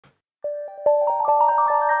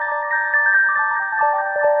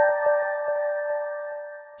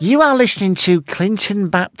You are listening to Clinton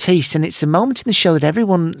Baptiste, and it's a moment in the show that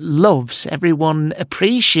everyone loves, everyone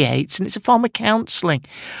appreciates, and it's a form of counselling.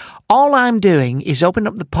 All I'm doing is opening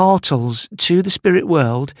up the portals to the spirit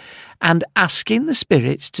world and asking the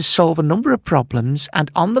spirits to solve a number of problems. And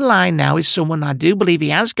on the line now is someone I do believe he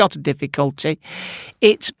has got a difficulty.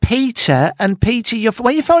 It's Peter. And Peter,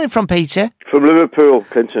 where are you phoning from, Peter? From Liverpool,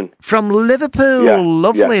 Clinton. From Liverpool, yeah,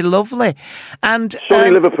 lovely, yeah. Lovely. And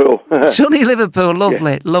sunny Liverpool. Sunny Liverpool,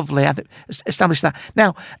 lovely, yeah. Lovely. I established that.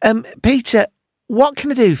 Now, Peter, what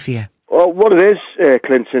can I do for you? Well, what it is,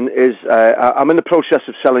 Clinton, is I'm in the process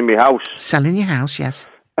of selling my house. Selling your house, yes.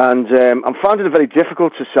 And I'm finding it very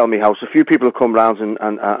difficult to sell my house. A few people have come round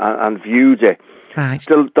and viewed it. Right.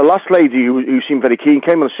 The last lady who seemed very keen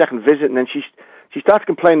came on a second visit, and then she started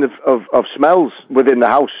complaining of smells within the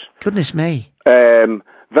house. Goodness me.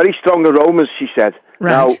 Very strong aromas, she said.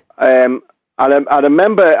 Right. Now, I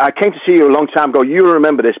remember I came to see you a long time ago. You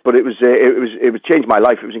remember this, but it changed my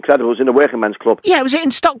life. It was incredible. It was in a working men's club. Yeah, was it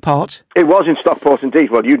in Stockport? It was in Stockport,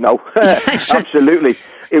 indeed. Well, you'd know. Yes. Absolutely.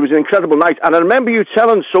 It was an incredible night. And I remember you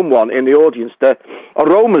telling someone in the audience that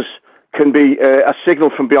aromas can be a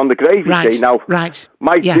signal from beyond the grave, you see. Now, right.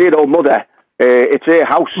 My dear old mother, it's her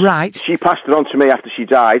house. Right. She passed it on to me after she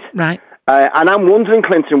died. Right. And I'm wondering,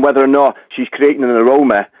 Clinton, whether or not she's creating an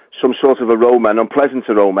aroma, some sort of aroma, an unpleasant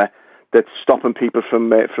aroma, that's stopping people from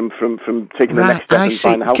taking the next step and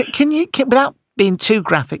buying the house. Can you, without being too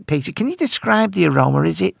graphic, Peter, can you describe the aroma?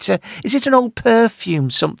 Is it an old perfume,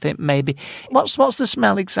 something maybe? What's the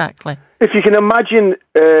smell exactly? If you can imagine,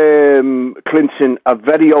 Clinton, a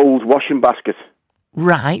very old washing basket.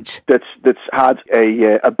 Right. That's had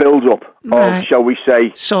a build-up of, shall we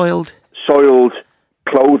say, soiled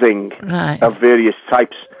clothing of various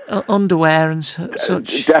types. Underwear and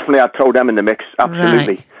such. Definitely, I'd throw them in the mix.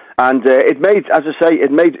 Absolutely. Right. And it made, as I say,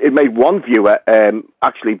 it made one viewer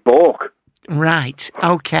actually balk. Right.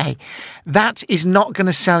 Okay. That is not going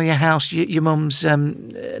to sell your house. Your mum's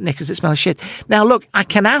knickers that smell of shit. Now, look, I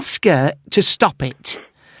can ask her to stop it.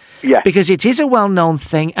 Yeah. Because it is a well-known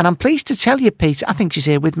thing, and I'm pleased to tell you, Peter, I think she's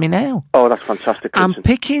here with me now. Oh, that's fantastic, Clinton. I'm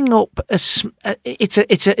picking up it's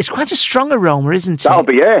quite a strong aroma, isn't it?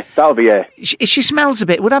 That'll be her. She smells a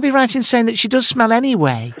bit. Would I be right in saying that she does smell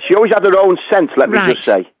anyway? She always had her own scent, let me just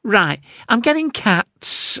say. Right. I'm getting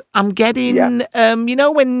cats. I'm getting, you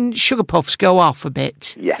know when sugar puffs go off a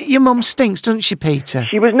bit? Yeah. Your mum stinks, doesn't she, Peter?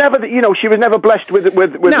 She was never, she was never blessed with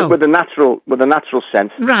a natural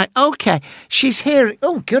scent. Right, okay. She's here.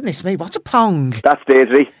 Oh, goodness me, what a pong. That's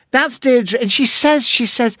Deirdre. That's Deirdre. And she says,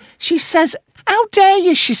 how dare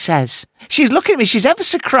you, she says. She's looking at me, she's ever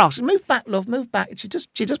so cross. Move back, love, move back. She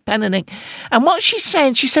does pen and ink. And what she's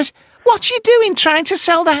saying, she says, what are you doing trying to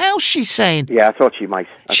sell the house, she's saying. Yeah, I thought she might.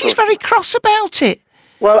 She's very cross about it.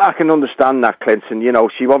 Well, I can understand that, Clinton.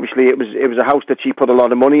 She obviously, it was a house that she put a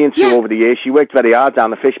lot of money into over the years. She worked very hard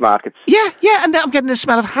down the fish markets. Yeah, and I'm getting the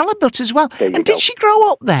smell of halibut as well. And did she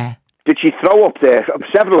grow up there? Did she throw up there?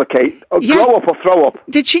 Several occasions. Grow up or throw up?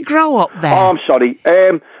 Did she grow up there? Oh, I'm sorry.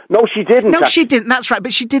 No, she didn't. No, she didn't. That's right.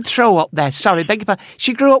 But she did throw up there. Sorry, beg your pardon.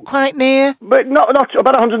 She grew up quite near. But not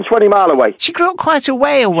about 120 mile away. She grew up quite a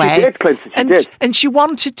way away. She did, Clinton. She did. And she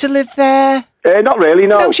wanted to live there. Not really,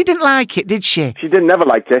 no. No, she didn't like it, did she? She never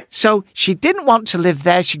liked it. So she didn't want to live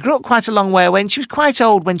there. She grew up quite a long way away, and she was quite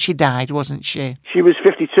old when she died, wasn't she? She was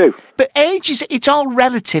 52. But age it's all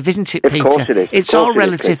relative, isn't it, Peter? Of course it is. It's all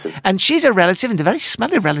relative. And she's a relative, and a very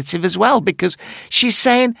smelly relative as well, because she's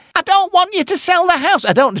saying, I don't want you to sell the house.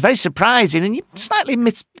 I don't. It's very surprising, and you slightly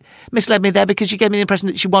misled me there because you gave me the impression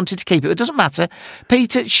that she wanted to keep it. It doesn't matter.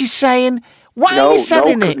 Peter, she's saying, why are you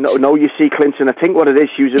selling it? No, you see, Clinton, I think what it is,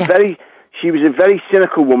 she was a very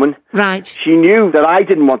cynical woman. Right. She knew that I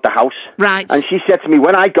didn't want the house. Right. And she said to me,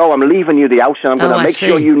 when I go, I'm leaving you the house, and I'm going to make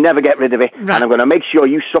sure you never get rid of it. Right. And I'm going to make sure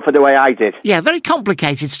you suffer the way I did. Yeah, very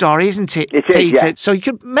complicated story, isn't it, It Peter? is, yeah. So you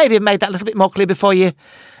could maybe have made that a little bit more clear before you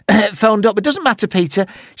phoned up. But it doesn't matter, Peter.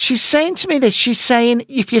 She's saying to me this. She's saying,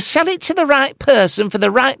 if you sell it to the right person for the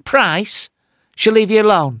right price, she'll leave you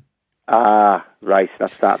alone. Ah, right.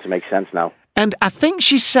 That's starting to make sense now. And I think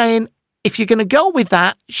she's saying, if you're going to go with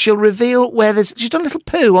that, she'll reveal where she's done a little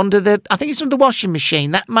poo under I think it's under the washing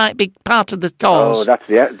machine. That might be part of the cause. Oh, that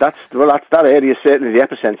area, certainly the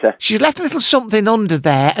epicentre. She's left a little something under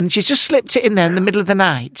there, and she's just slipped it in there in the middle of the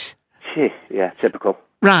night. Yeah, typical.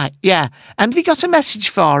 Right, yeah. And have you got a message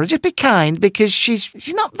for her? Just be kind, because she's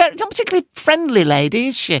not particularly friendly lady,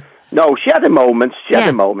 is she? No, she had a moment.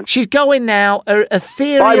 She's going now. A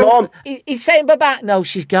ethereal... Bye, Mum. He's saying bye-bye. No,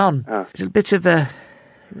 she's gone. Oh. There's a bit of a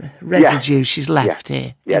residue she's left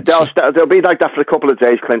here. Yeah, they'll be like that for a couple of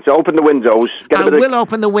days, Clint. So open the windows. I will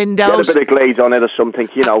open the windows. Get a bit of glaze on it or something,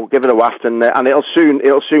 you know, give it a waft, and it'll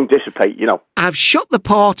soon dissipate, you know. I've shut the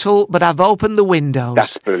portal, but I've opened the windows.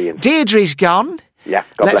 That's brilliant. Deirdre's gone. Yeah,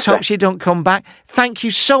 let's hope she don't come back. Thank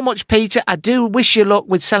you so much, Peter. I do wish you luck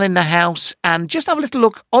with selling the house, and just have a little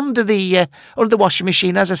look under the washing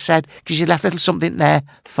machine, as I said, because you left a little something there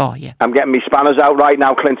for you. I'm getting me spanners out right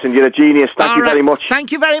now, Clinton. You're a genius. Thank you very much.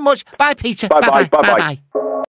 Thank you very much. Bye, Peter. Bye-bye. Bye-bye. Bye-bye.